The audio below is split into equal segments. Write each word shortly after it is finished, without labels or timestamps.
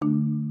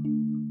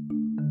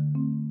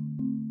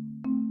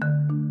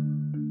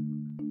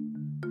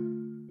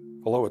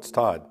Hello, it's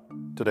Todd.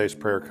 Today's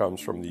prayer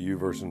comes from the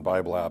YouVersion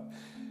Bible app,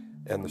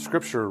 and the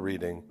scripture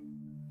reading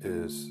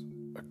is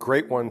a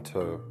great one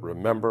to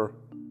remember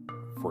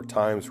for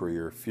times where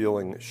you're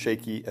feeling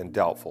shaky and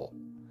doubtful.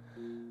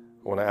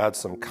 I want to add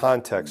some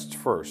context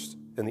first.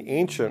 In the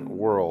ancient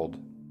world,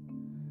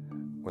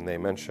 when they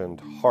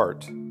mentioned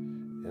heart,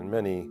 in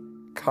many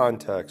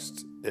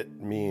contexts,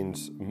 it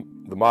means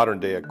the modern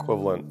day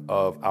equivalent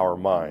of our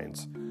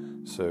minds.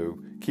 So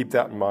keep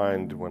that in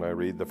mind when I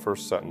read the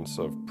first sentence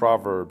of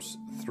Proverbs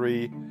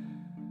 3,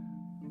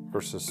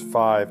 verses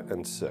 5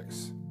 and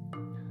 6.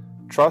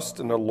 Trust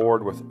in the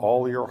Lord with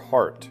all your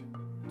heart.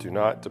 Do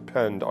not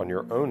depend on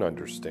your own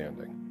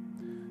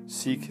understanding.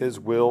 Seek His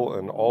will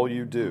in all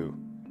you do,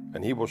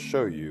 and He will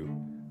show you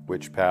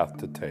which path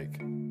to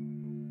take.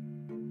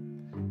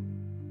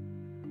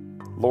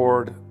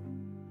 Lord,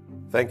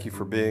 thank you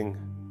for being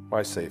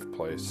my safe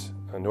place.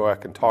 I know I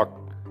can talk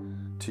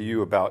to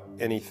you about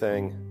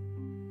anything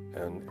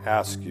and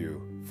ask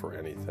you for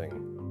anything.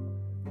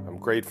 I'm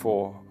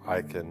grateful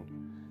I can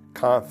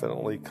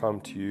confidently come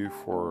to you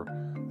for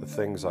the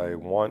things I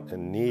want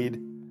and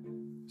need,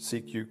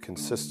 seek you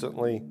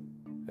consistently,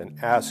 and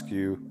ask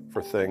you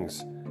for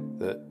things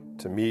that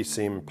to me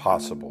seem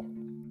impossible,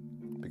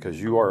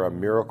 because you are a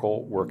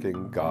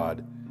miracle-working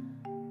God.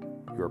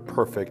 You are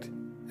perfect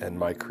and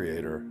my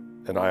Creator,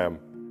 and I am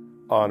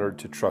honored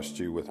to trust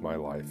you with my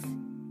life.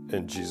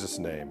 In Jesus'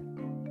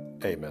 name,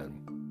 amen.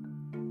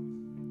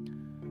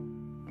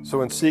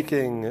 So in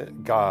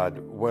seeking God,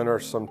 when are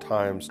some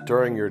times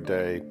during your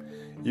day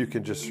you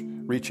can just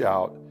reach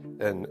out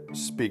and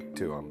speak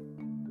to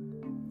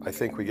Him? I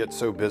think we get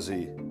so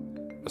busy,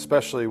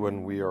 especially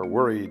when we are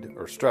worried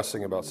or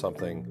stressing about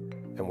something,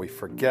 and we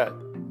forget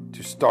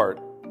to start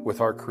with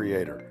our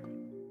Creator.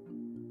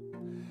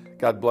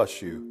 God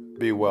bless you.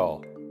 Be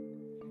well.